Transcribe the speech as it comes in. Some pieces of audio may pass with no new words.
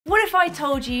if I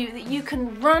told you that you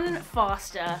can run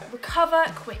faster, recover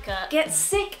quicker, get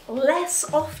sick less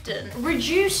often,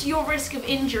 reduce your risk of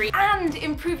injury, and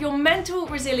improve your mental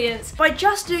resilience by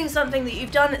just doing something that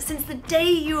you've done since the day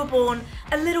you were born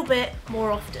a little bit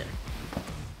more often?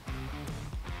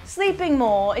 Sleeping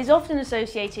more is often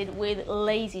associated with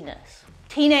laziness.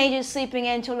 Teenagers sleeping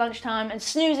in till lunchtime and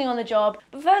snoozing on the job.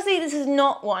 But firstly, this is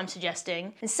not what I'm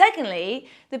suggesting. And secondly,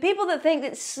 the people that think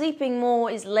that sleeping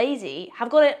more is lazy have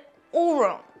got it all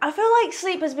wrong. I feel like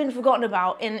sleep has been forgotten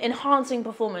about in enhancing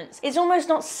performance. It's almost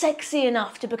not sexy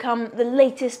enough to become the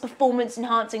latest performance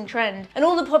enhancing trend. And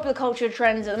all the popular culture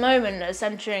trends at the moment are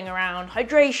centering around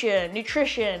hydration,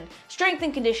 nutrition, strength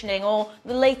and conditioning, or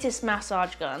the latest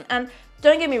massage gun. And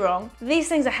don't get me wrong, these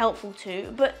things are helpful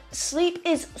too, but sleep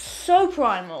is so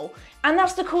primal, and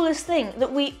that's the coolest thing,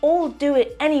 that we all do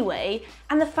it anyway,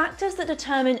 and the factors that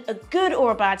determine a good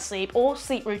or a bad sleep or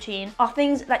sleep routine are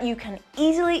things that you can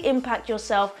easily impact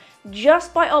yourself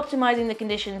just by optimizing the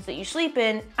conditions that you sleep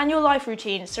in and your life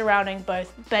routine surrounding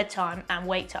both bedtime and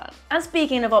wake time. And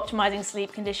speaking of optimizing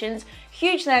sleep conditions,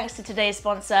 huge thanks to today's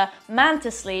sponsor,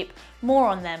 Manta Sleep. More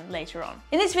on them later on.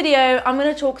 In this video, I'm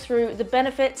going to talk through the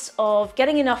benefits of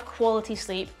getting enough quality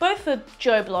sleep, both for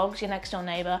Joe Blogs, your next door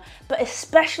neighbor, but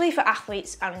especially for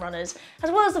athletes and runners,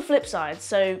 as well as the flip side,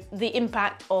 so the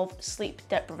impact of sleep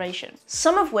deprivation.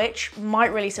 Some of which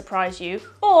might really surprise you,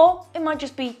 or it might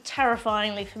just be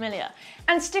terrifyingly familiar.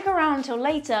 And stick around till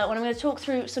later when I'm going to talk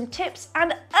through some tips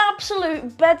and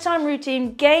absolute bedtime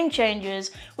routine game changers,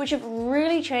 which have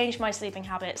really changed my sleeping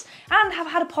habits and have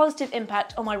had a positive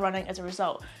impact on my running as a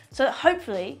result. So that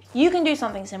hopefully you can do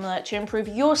something similar to improve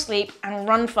your sleep and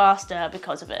run faster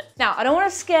because of it. Now, I don't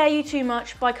want to scare you too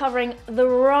much by covering the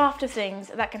raft of things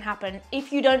that can happen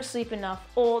if you don't sleep enough,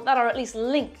 or that are at least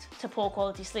linked to poor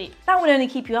quality sleep. That would only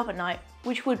keep you up at night,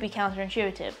 which would be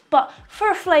counterintuitive. But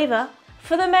for a flavour,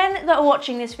 for the men that are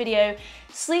watching this video,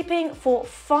 sleeping for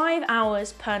 5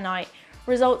 hours per night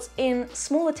results in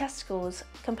smaller testicles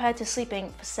compared to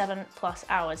sleeping for 7+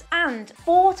 hours. And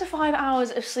 4 to 5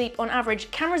 hours of sleep on average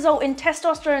can result in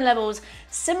testosterone levels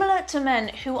similar to men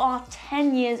who are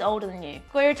 10 years older than you.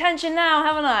 Got your attention now,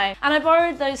 haven't I? And I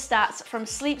borrowed those stats from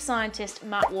sleep scientist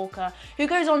Matt Walker, who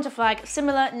goes on to flag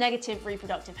similar negative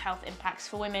reproductive health impacts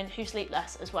for women who sleep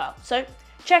less as well. So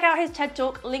check out his TED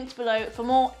Talk linked below for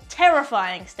more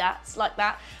terrifying stats like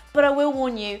that, but I will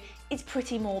warn you, it's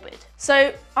pretty morbid.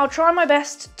 So I'll try my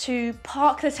best to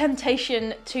park the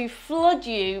temptation to flood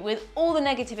you with all the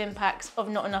negative impacts of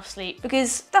not enough sleep,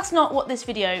 because that's not what this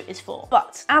video is for.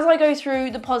 But as I go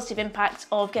through the positive impacts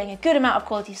of getting a good amount of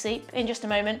quality sleep in just a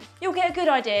moment, you'll get a good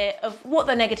idea of what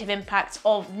the negative impacts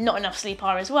of not enough sleep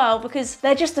are as well, because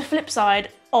they're just the flip side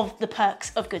of the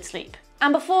perks of good sleep.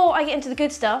 And before I get into the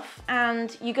good stuff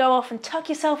and you go off and tuck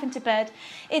yourself into bed,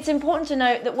 it's important to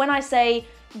note that when I say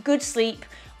good sleep,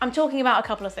 I'm talking about a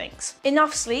couple of things.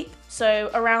 Enough sleep,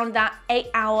 so around that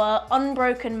 8-hour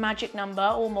unbroken magic number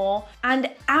or more,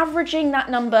 and averaging that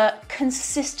number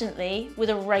consistently with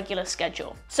a regular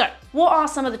schedule. So, what are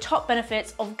some of the top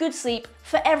benefits of good sleep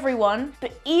for everyone,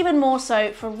 but even more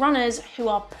so for runners who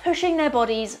are pushing their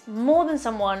bodies more than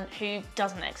someone who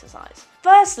doesn't exercise?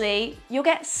 Firstly, you'll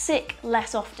get sick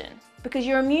less often, because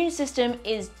your immune system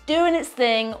is doing its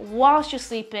thing whilst you're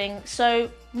sleeping, so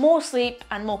more sleep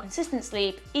and more consistent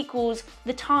sleep equals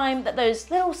the time that those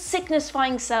little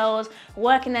sickness-fighting cells are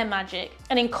working their magic.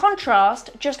 And in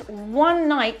contrast, just one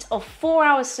night of 4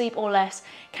 hours sleep or less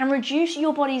can reduce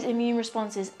your body's immune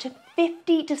responses to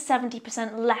 50 to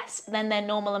 70% less than their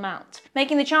normal amount,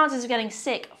 making the chances of getting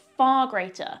sick far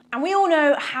greater. And we all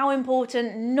know how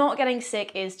important not getting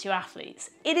sick is to athletes.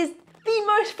 It is the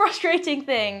most frustrating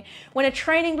thing when a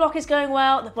training block is going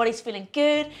well, the body's feeling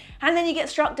good, and then you get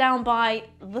struck down by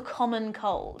the common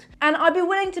cold. And I'd be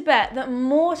willing to bet that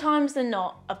more times than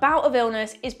not, a bout of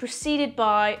illness is preceded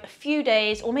by a few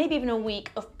days or maybe even a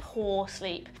week of poor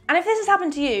sleep. And if this has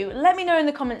happened to you, let me know in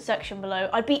the comments section below.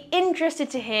 I'd be interested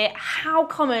to hear how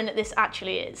common this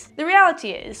actually is. The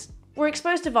reality is, we're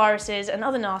exposed to viruses and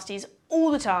other nasties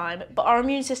all the time, but our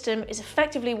immune system is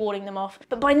effectively warding them off.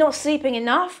 But by not sleeping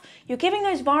enough, you're giving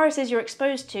those viruses you're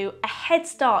exposed to a head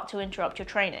start to interrupt your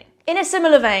training. In a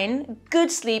similar vein,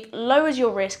 good sleep lowers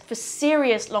your risk for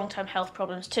serious long-term health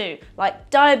problems too, like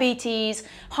diabetes,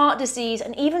 heart disease,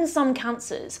 and even some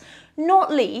cancers,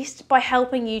 not least by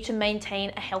helping you to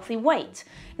maintain a healthy weight.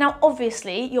 Now,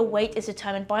 obviously, your weight is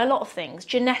determined by a lot of things,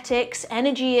 genetics,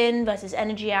 energy in versus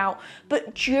energy out,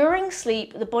 but during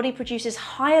sleep, the body produces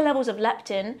higher levels of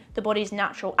leptin, the body's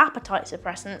natural appetite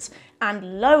suppressants,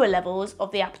 and lower levels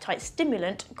of the appetite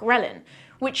stimulant, ghrelin,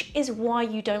 which is why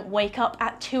you don't wake up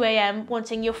at 2 a.m.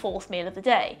 wanting your fourth meal of the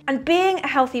day. And being a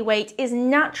healthy weight is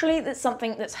naturally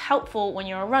something that's helpful when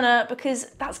you're a runner, because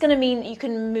that's going to mean that you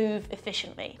can move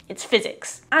efficiently. It's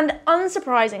physics. And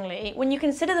unsurprisingly, when you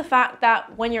consider the fact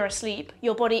that when you're asleep,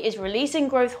 your body is releasing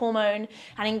growth hormone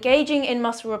and engaging in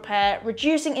muscle repair,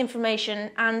 reducing inflammation,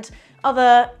 and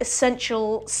other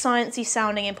essential sciencey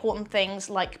sounding important things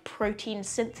like protein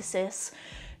synthesis,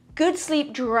 good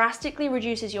sleep drastically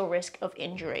reduces your risk of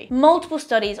injury. Multiple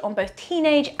studies on both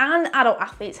teenage and adult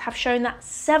athletes have shown that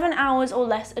 7 hours or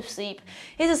less of sleep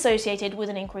is associated with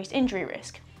an increased injury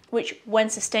risk, which when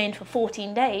sustained for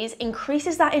 14 days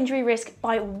increases that injury risk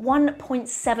by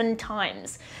 1.7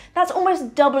 times. That's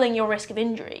almost doubling your risk of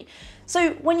injury.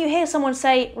 So when you hear someone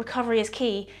say recovery is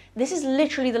key, this is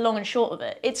literally the long and short of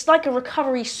it. It's like a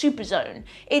recovery super zone.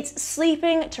 It's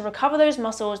sleeping to recover those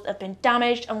muscles that have been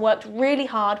damaged and worked really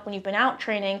hard when you've been out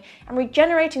training, and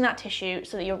regenerating that tissue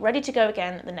so that you're ready to go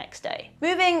again the next day.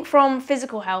 Moving from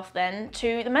physical health then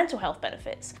to the mental health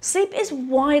benefits. Sleep is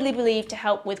widely believed to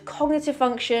help with cognitive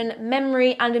function,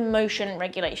 memory, and emotion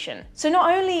regulation. So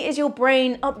not only is your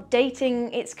brain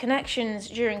updating its connections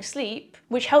during sleep,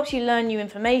 which helps you learn new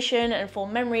information and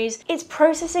form memories, it's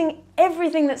processing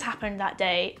everything that's happened that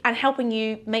day and helping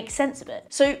you make sense of it.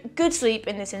 So good sleep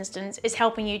in this instance is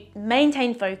helping you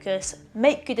maintain focus,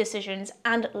 make good decisions,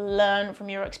 and learn from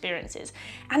your experiences.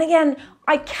 And again,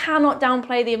 I cannot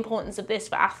downplay the importance of this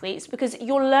for athletes, because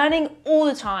you're learning all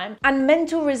the time, and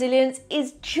mental resilience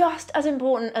is just as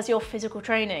important as your physical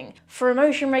training for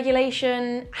emotion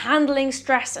regulation, handling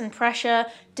stress and pressure,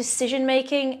 decision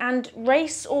making, and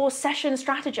race or session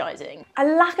strategizing. A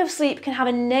lack of sleep can have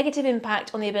a negative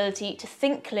impact on the ability to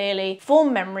think clearly,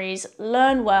 form memories,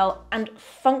 learn well, and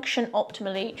function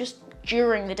optimally just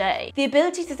during the day. The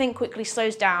ability to think quickly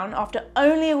slows down after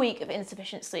only a week of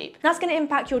insufficient sleep. That's going to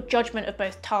impact your judgment of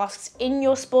both tasks in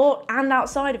your sport and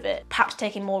outside of it, perhaps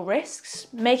taking more risks,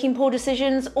 making poor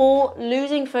decisions, or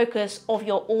losing focus of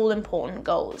your all-important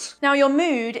goals. Now, your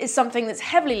mood is something that's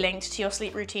heavily linked to your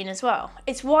sleep routine as well.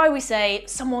 It's why we say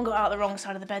someone got out the wrong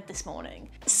side of the bed this morning.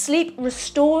 Sleep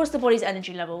restores the body's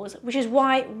energy levels, which is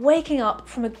why waking up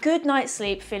from a good night's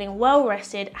sleep feeling well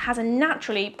rested has a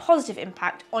naturally positive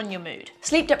impact on your mood.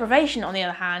 Sleep deprivation, on the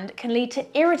other hand, can lead to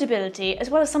irritability, as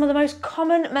well as some of the most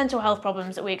common mental health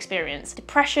problems that we experience,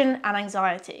 depression and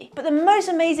anxiety. But the most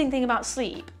amazing thing about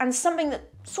sleep, and something that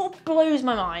sort of blows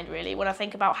my mind really when I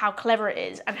think about how clever it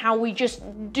is and how we just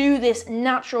do this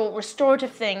natural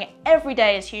restorative thing every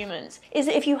day as humans, is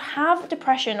that if you have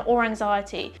depression or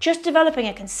anxiety, just developing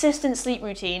a consistent sleep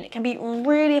routine can be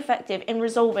really effective in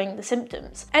resolving the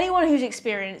symptoms. Anyone who's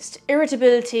experienced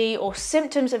irritability or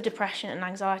symptoms of depression and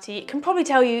anxiety can probably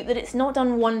tell you that it's not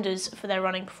done wonders for their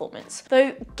running performance.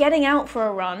 Though getting out for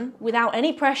a run without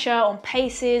any pressure on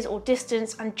paces or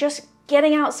distance and just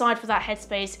getting outside for that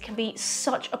headspace can be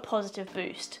such a positive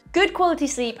boost. Good quality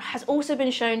sleep has also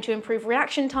been shown to improve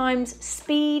reaction times,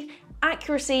 speed,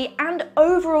 accuracy, and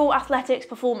overall athletics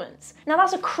performance. Now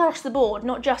that's across the board,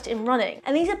 not just in running.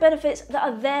 And these are benefits that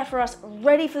are there for us,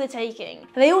 ready for the taking.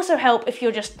 And they also help if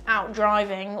you're just out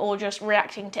driving or just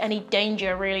reacting to any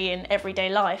danger really in everyday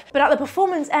life. But at the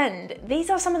performance end, these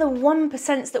are some of the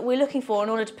 1% that we're looking for in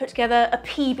order to put together a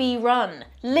PB run,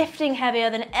 lifting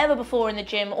heavier than ever before in the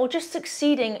gym, or just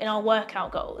succeeding in our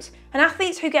workout goals. And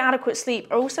athletes who get adequate sleep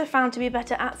are also found to be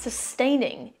better at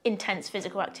sustaining intense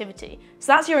physical activity.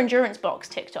 So that's your endurance box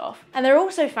ticked off. And they're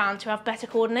also found to have better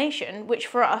coordination, which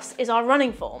for us is our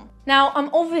running form. Now, I'm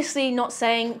obviously not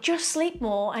saying just sleep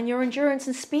more and your endurance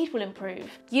and speed will improve.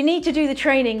 You need to do the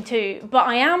training too, but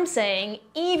I am saying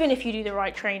even if you do the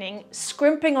right training,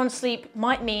 scrimping on sleep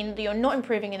might mean that you're not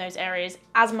improving in those areas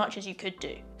as much as you could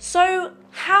do. So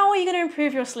how are you going to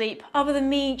improve your sleep other than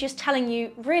me just telling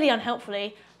you really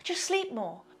unhelpfully, just sleep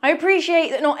more? I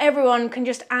appreciate that not everyone can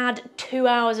just add 2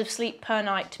 hours of sleep per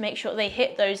night to make sure they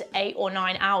hit those 8 or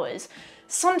 9 hours.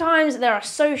 Sometimes there are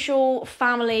social,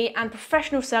 family, and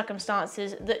professional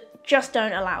circumstances that just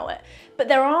don't allow it. But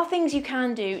there are things you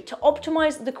can do to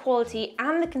optimize the quality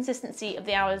and the consistency of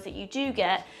the hours that you do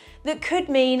get that could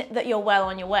mean that you're well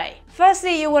on your way.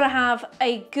 Firstly, you want to have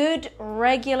a good,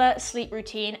 regular sleep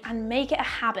routine and make it a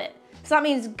habit. So that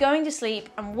means going to sleep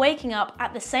and waking up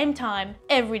at the same time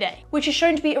every day, which is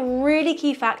shown to be a really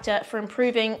key factor for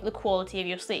improving the quality of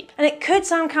your sleep. And it could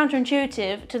sound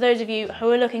counterintuitive to those of you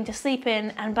who are looking to sleep in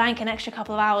and bank an extra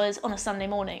couple of hours on a Sunday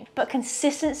morning. But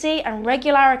consistency and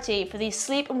regularity for these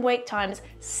sleep and wake times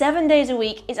 7 days a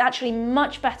week is actually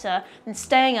much better than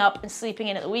staying up and sleeping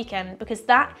in at the weekend, because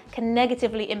that can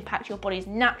negatively impact your body's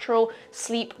natural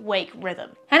sleep-wake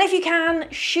rhythm. And if you can,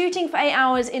 shooting for 8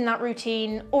 hours in that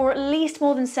routine, or at least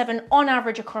more than 7 on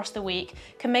average across the week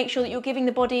can make sure that you're giving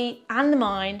the body and the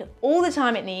mind all the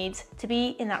time it needs to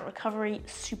be in that recovery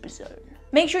super zone.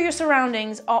 Make sure your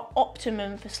surroundings are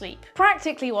optimum for sleep.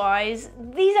 Practically wise,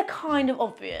 these are kind of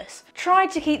obvious. Try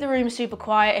to keep the room super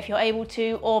quiet if you're able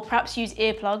to, or perhaps use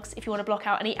earplugs if you want to block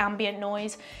out any ambient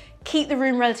noise. Keep the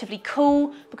room relatively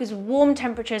cool because warm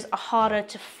temperatures are harder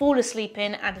to fall asleep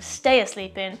in and to stay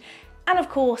asleep in. And of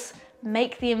course,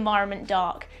 make the environment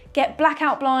dark. Get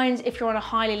blackout blinds if you're on a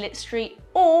highly lit street,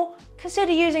 or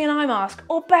consider using an eye mask,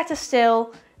 or better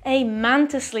still, a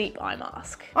Manta Sleep eye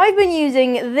mask. I've been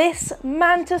using this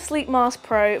Manta Sleep Mask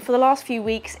Pro for the last few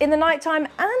weeks in the nighttime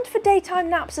and for daytime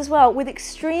naps as well, with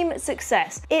extreme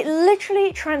success. It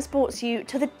literally transports you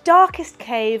to the darkest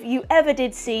cave you ever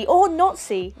did see, or not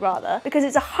see rather, because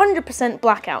it's 100%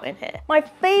 blackout in here. My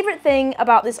favorite thing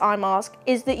about this eye mask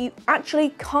is that you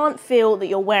actually can't feel that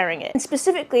you're wearing it. And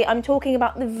specifically, I'm talking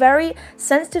about the very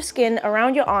sensitive skin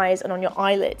around your eyes and on your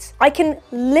eyelids. I can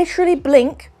literally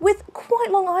blink with quite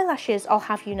long eyelashes, I'll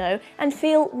have you know, and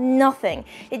feel nothing.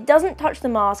 It doesn't touch the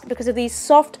mask because of these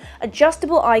soft,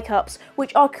 adjustable eye cups,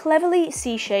 which are cleverly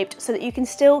C-shaped so that you can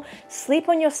still sleep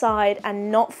on your side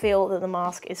and not feel that the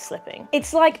mask is slipping.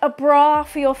 It's like a bra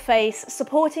for your face,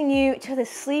 supporting you to the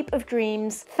sleep of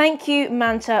dreams. Thank you,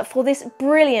 Manta, for this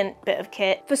brilliant bit of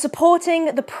kit, for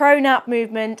supporting the pro nap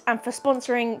movement, and for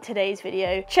sponsoring today's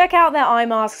video. Check out their eye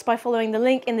masks by following the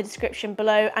link in the description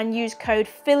below and use code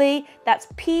PHILLY, that's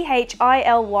PHILLY,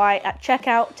 at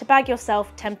checkout to bag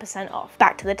yourself 10% off.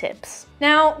 Back to the tips.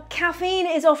 Now, caffeine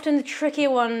is often the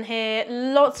trickier one here.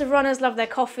 Lots of runners love their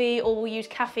coffee or will use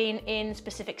caffeine in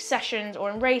specific sessions or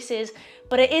in races,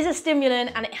 but it is a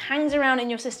stimulant and it hangs around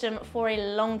in your system for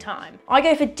a long time. I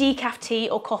go for decaf tea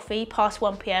or coffee past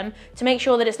 1 PM to make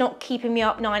sure that it's not keeping me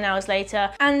up 9 hours later.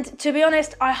 And to be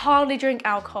honest, I hardly drink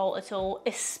alcohol at all,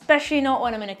 especially not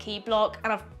when I'm in a key block,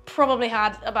 and I've probably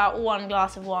had about 1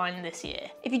 glass of wine this year.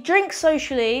 If you drink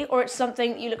socially, or it's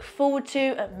something that you look forward to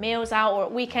at meals out or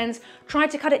at weekends, try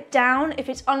to cut it down if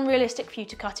it's unrealistic for you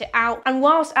to cut it out. And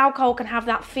whilst alcohol can have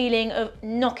that feeling of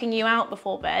knocking you out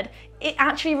before bed, it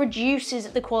actually reduces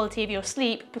the quality of your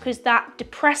sleep because that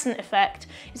depressant effect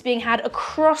is being had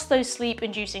across those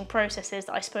sleep-inducing processes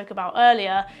that I spoke about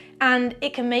earlier, and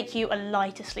it can make you a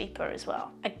lighter sleeper as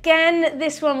well. Again,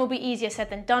 this one will be easier said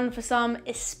than done for some,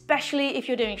 especially if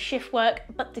you're doing shift work,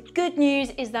 but the good news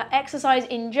is that exercise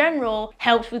in general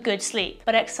helps with good sleep,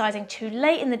 but exercising too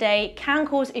late in the day can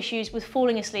cause issues with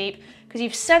falling asleep because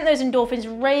you've sent those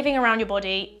endorphins raving around your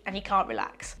body and you can't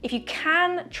relax. If you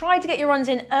can, try to get your runs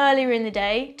in earlier in the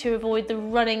day to avoid the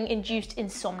running-induced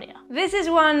insomnia. This is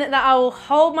one that I will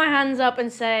hold my hands up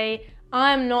and say,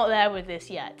 I'm not there with this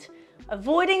yet.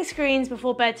 Avoiding screens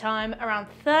before bedtime around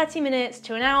 30 minutes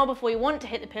to an hour before you want to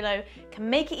hit the pillow can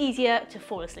make it easier to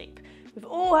fall asleep. We've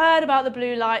all heard about the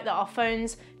blue light that our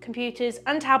phones, computers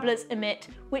and tablets emit,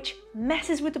 which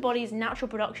messes with the body's natural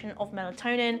production of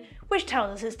melatonin, which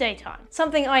tells us it's daytime.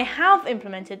 Something I have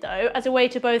implemented though, as a way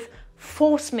to both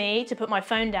force me to put my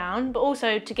phone down, but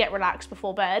also to get relaxed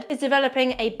before bed, is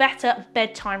developing a better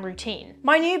bedtime routine.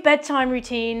 My new bedtime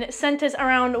routine centers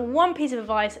around one piece of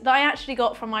advice that I actually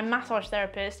got from my massage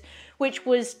therapist, which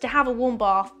was to have a warm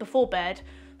bath before bed,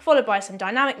 followed by some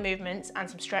dynamic movements and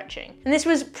some stretching. And this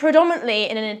was predominantly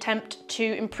in an attempt to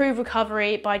improve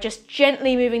recovery by just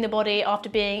gently moving the body after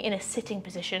being in a sitting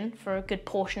position for a good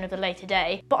portion of the later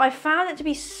day. But I found it to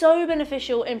be so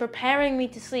beneficial in preparing me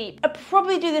to sleep. I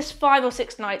probably do this 5 or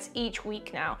 6 nights each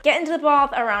week now. Get into the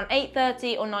bath around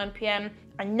 8:30 or 9 PM.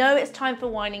 I know it's time for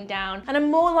winding down, and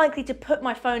I'm more likely to put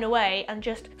my phone away and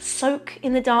just soak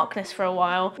in the darkness for a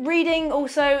while. Reading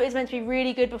also is meant to be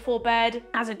really good before bed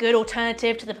as a good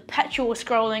alternative to the perpetual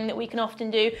scrolling that we can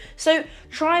often do. So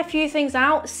try a few things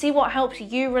out, see what helps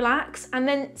you relax, and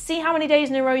then see how many days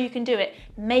in a row you can do it.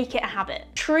 Make it a habit.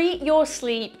 Treat your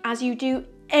sleep as you do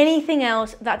anything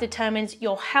else that determines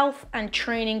your health and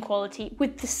training quality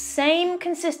with the same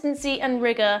consistency and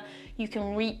rigor. You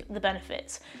can reap the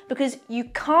benefits, because you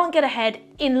can't get ahead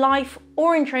in life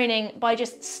or in training by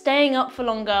just staying up for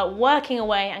longer, working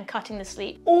away and cutting the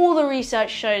sleep. All the research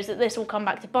shows that this will come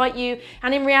back to bite you,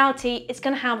 and in reality it's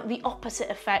going to have the opposite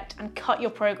effect and cut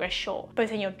your progress short,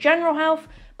 both in your general health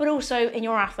but also in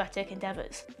your athletic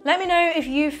endeavors. Let me know if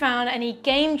you found any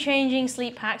game-changing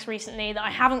sleep hacks recently that I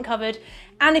haven't covered,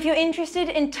 and if you're interested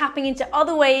in tapping into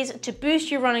other ways to boost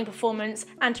your running performance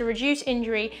and to reduce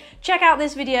injury, check out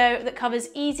this video that covers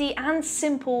easy and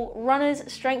simple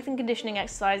runners' strength and conditioning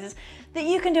exercises that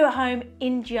you can do at home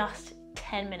in just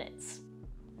 10 minutes.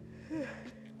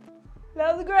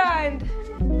 Love the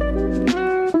grind.